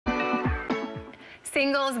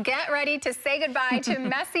Singles, get ready to say goodbye to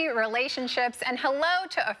messy relationships and hello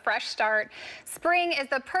to a fresh start. Spring is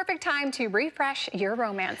the perfect time to refresh your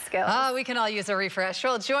romance skills. Oh, we can all use a refresh.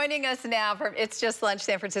 Well, joining us now from It's Just Lunch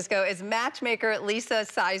San Francisco is matchmaker Lisa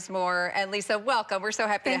Sizemore. And Lisa, welcome. We're so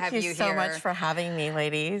happy to have you here. Thank you so much for having me,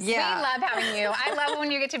 ladies. Yeah. We love having you. I love when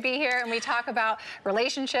you get to be here and we talk about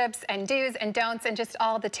relationships and do's and don'ts and just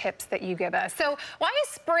all the tips that you give us. So why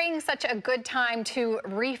is spring such a good time to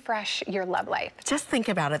refresh your love life? Just think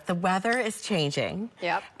about it. The weather is changing.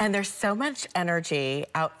 Yep. And there's so much energy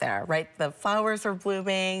out there, right? The flowers are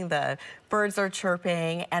blooming, the birds are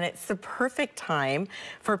chirping, and it's the perfect time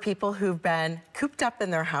for people who've been cooped up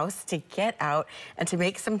in their house to get out and to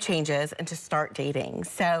make some changes and to start dating.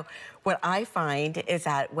 So what I find is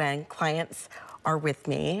that when clients are with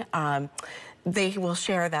me, they will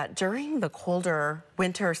share that during the colder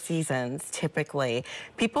winter seasons, typically,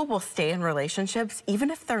 people will stay in relationships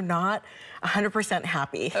even if they're not 100%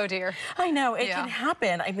 happy. Oh dear. I know, it can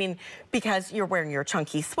happen. I mean, because you're wearing your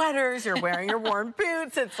chunky sweaters, you're wearing your warm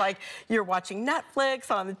boots, it's like you're watching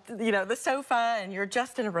Netflix on, the sofa, and you're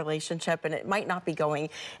just in a relationship and it might not be going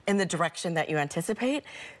in the direction that you anticipate.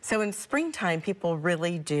 So in springtime, people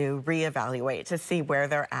really do reevaluate to see where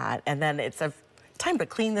they're at, and then it's a time to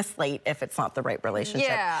clean the slate if it's not the right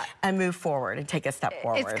relationship and move forward and take a step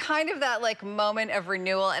forward. It's kind of that like moment of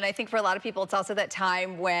renewal, and I think for a lot of people it's also that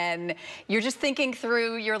time when you're just thinking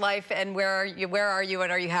through your life and where are you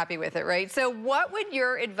and are you happy with it, right? So what would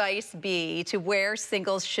your advice be to where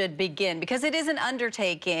singles should begin? Because it is an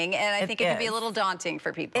undertaking and I think it can be a little daunting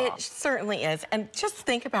for people. It certainly is. And just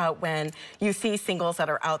think about when you see singles that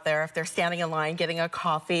are out there, if they're standing in line getting a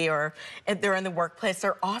coffee or if they're in the workplace,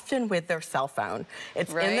 they're often with their cell phone.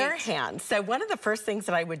 It's in their hand. So one of the first things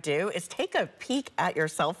that I would do is take a peek at your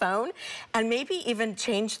cell phone and maybe even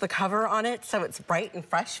change the cover on it so it's bright and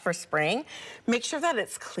fresh for spring. Make sure that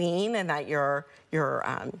it's clean and that your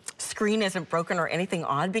screen isn't broken or anything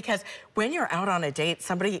odd, because when you're out on a date,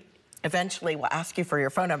 somebody eventually will ask you for your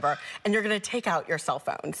phone number and you're going to take out your cell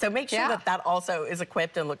phone. So make sure that that also is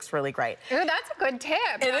equipped and looks really great. Ooh, that's a good tip.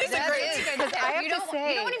 It is a great tip. I have to say,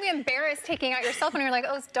 you don't want to be embarrassed taking out your cell phone. You're like,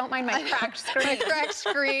 oh, don't mind my cracked screen. My cracked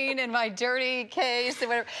screen and my dirty case and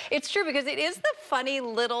whatever. It's true, because it is the funny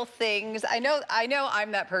little things. I know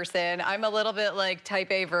I'm that person. I'm a little bit like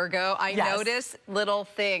type A Virgo. I notice little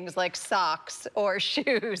things like socks or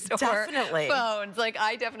shoes or phones. Like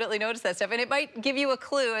I definitely notice that stuff. And it might give you a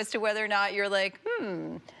clue as to whether or not you're like,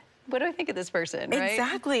 what do I think of this person, right?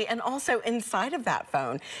 Exactly, and also inside of that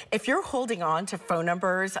phone, if you're holding on to phone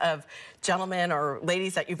numbers of gentlemen or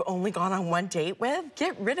ladies that you've only gone on one date with,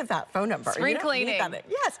 get rid of that phone number. Spring cleaning.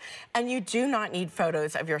 Yes, and you do not need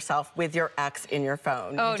photos of yourself with your ex in your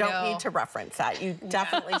phone. You don't need to reference that. You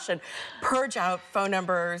definitely should purge out phone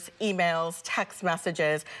numbers, emails, text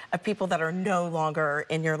messages of people that are no longer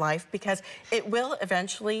in your life, because it will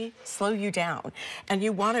eventually slow you down. And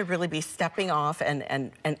you want to really be stepping off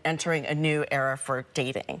and entering a new era for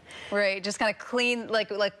dating. Right, just kind of clean,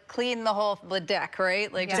 like clean the deck,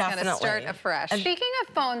 right? Like just kind of start afresh. Speaking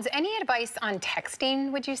of phones, any advice on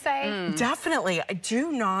texting, would you say? Definitely.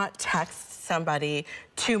 Do not text somebody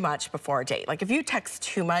too much before a date. Like if you text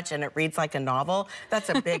too much and it reads like a novel, that's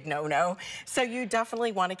a big no-no. So you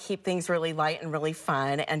definitely want to keep things really light and really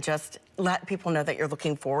fun and just let people know that you're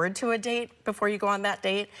looking forward to a date before you go on that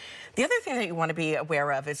date. The other thing that you want to be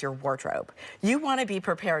aware of is your wardrobe. You want to be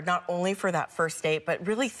prepared not only for that first date, but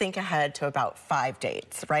really think ahead to about 5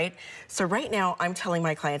 dates, right? So right now, I'm telling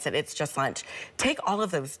my clients that It's Just Lunch, take all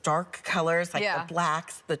of those dark colors, like the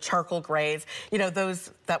blacks, the charcoal grays,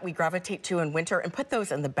 those that we gravitate to in winter, and put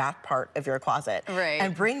those in the back part of your closet. Right.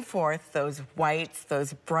 And bring forth those whites,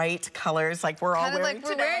 those bright colors like we're all wearing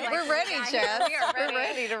today. We're ready, Jess. We're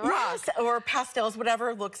ready to rock. Yes, or pastels,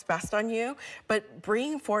 whatever looks best on you. But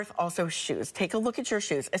bring forth also shoes. Take a look at your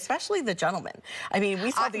shoes, especially the gentlemen. I mean,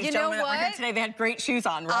 we saw these gentlemen that were here today. They had great shoes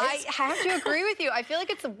on, right? I have to agree with you. I feel like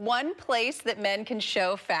it's one place that men can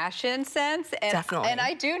show fashion sense. And, definitely. And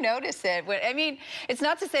I do notice it. I mean, it's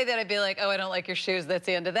not to say that I'd be like, oh, I don't like your shoes. That's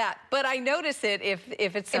the end of that. But I notice it if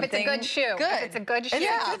it's something If it's a good shoe. If it's a good shoe.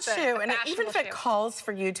 It's a good shoe. And even if it calls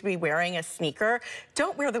for you to be wearing a sneaker,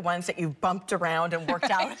 don't wear the ones that you've bumped around and worked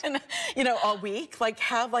out all week. Like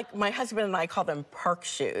my husband and I call them park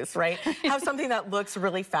shoes, right? Have something that looks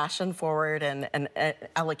really fashion forward and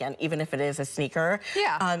elegant, even if it is a sneaker.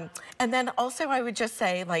 Yeah. And then also I would just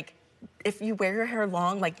say, like, if you wear your hair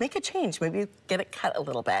long, like make a change. Maybe you get it cut a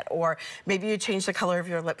little bit, or maybe you change the color of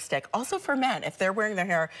your lipstick. Also for men, if they're wearing their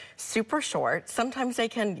hair super short, sometimes they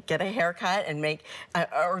can get a haircut and make,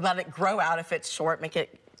 or let it grow out if it's short, make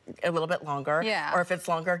it a little bit longer. Yeah. Or if it's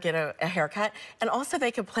longer, get a haircut. And also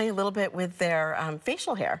they could play a little bit with their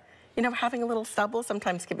facial hair. You know, having a little stubble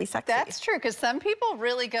sometimes can be sexy. That's true, because some people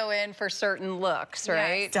really go in for certain looks,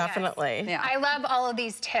 right? Yes, definitely. Yes. Yeah. I love all of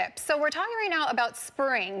these tips. So we're talking right now about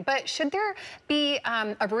spring, but should there be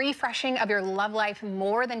a refreshing of your love life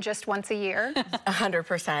more than just once a year?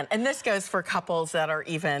 100%. And this goes for couples that are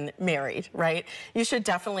even married, right? You should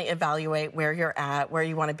definitely evaluate where you're at, where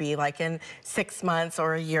you want to be like in 6 months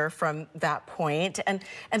or a year from that point, and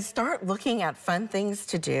start looking at fun things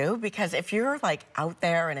to do, because if you're like out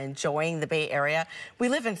there and enjoying the Bay Area, we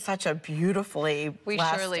live in such a beautifully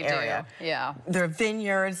blessed area. Do. Yeah. There are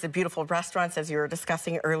vineyards, the beautiful restaurants, as you were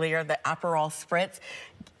discussing earlier, the Aperol Spritz.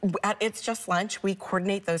 At It's Just Lunch, we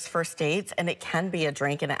coordinate those first dates, and it can be a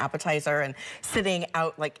drink and an appetizer and sitting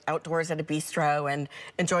out like outdoors at a bistro and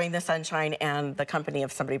enjoying the sunshine and the company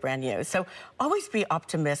of somebody brand new. So always be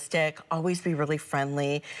optimistic, always be really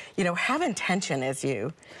friendly, you know, have intention as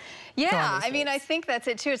you Yeah, I mean, I think that's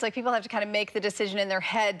it too. It's like people have to kind of make the decision in their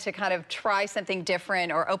head to kind of try something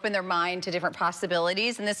different or open their mind to different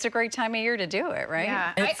possibilities. And this is a great time of year to do it, right?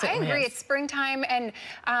 Yeah, I agree. It's springtime. And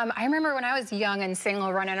I remember when I was young and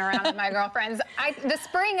single running around with my girlfriends, the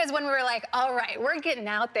spring is when we were like, all right, we're getting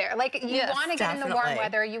out there. Like, you want to get in the warm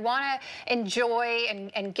weather. You want to enjoy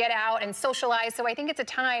and get out and socialize. So I think it's a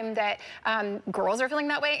time that girls are feeling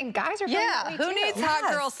that way and guys are feeling that way too. Who needs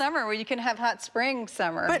hot girl summer where you can have hot spring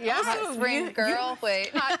summer? But hot spring girl,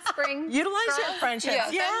 hot spring utilize your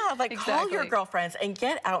friendships. Yeah, like call your girlfriends and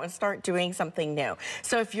get out and start doing something new.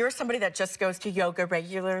 So if you're somebody that just goes to yoga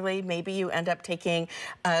regularly, maybe you end up taking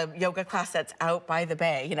a yoga class that's out by the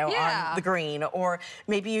bay, you know, on the green, or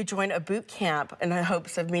maybe you join a boot camp in the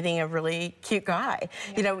hopes of meeting a really cute guy.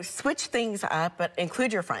 You know, switch things up, but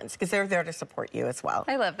include your friends, because they're there to support you as well.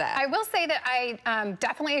 I love that. I will say that I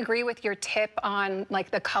definitely agree with your tip on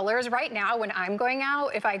like the colors. Right now, when I'm going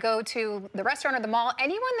out, if I go to the restaurant or the mall,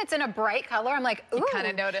 anyone that's in a bright color, I'm like, ooh. You kind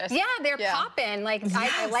of notice. Yeah, they're popping. Like,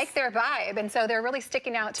 I like their vibe. And so they're really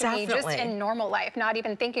sticking out to me just in normal life, not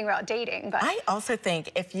even thinking about dating. But I also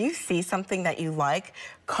think if you see something that you like,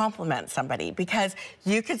 compliment somebody, because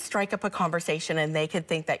you could strike up a conversation and they could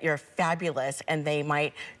think that you're fabulous, and they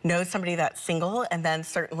might know somebody that's single and then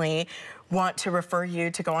certainly want to refer you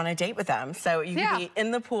to go on a date with them. So you can be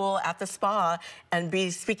in the pool at the spa and be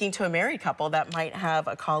speaking to a married couple that might have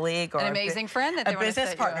a colleague or an amazing friend that they a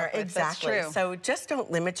business partner. Exactly. That's true. So just don't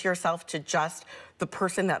limit yourself to just the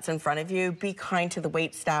person that's in front of you. Be kind to the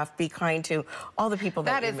wait staff. Be kind to all the people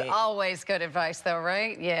that you meet. That is always good advice, though,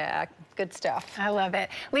 right? Yeah, good stuff. I love it.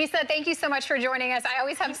 Lisa, thank you so much for joining us. I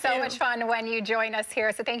always have so much fun when you join us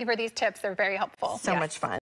here. So thank you for these tips. They're very helpful. So much fun.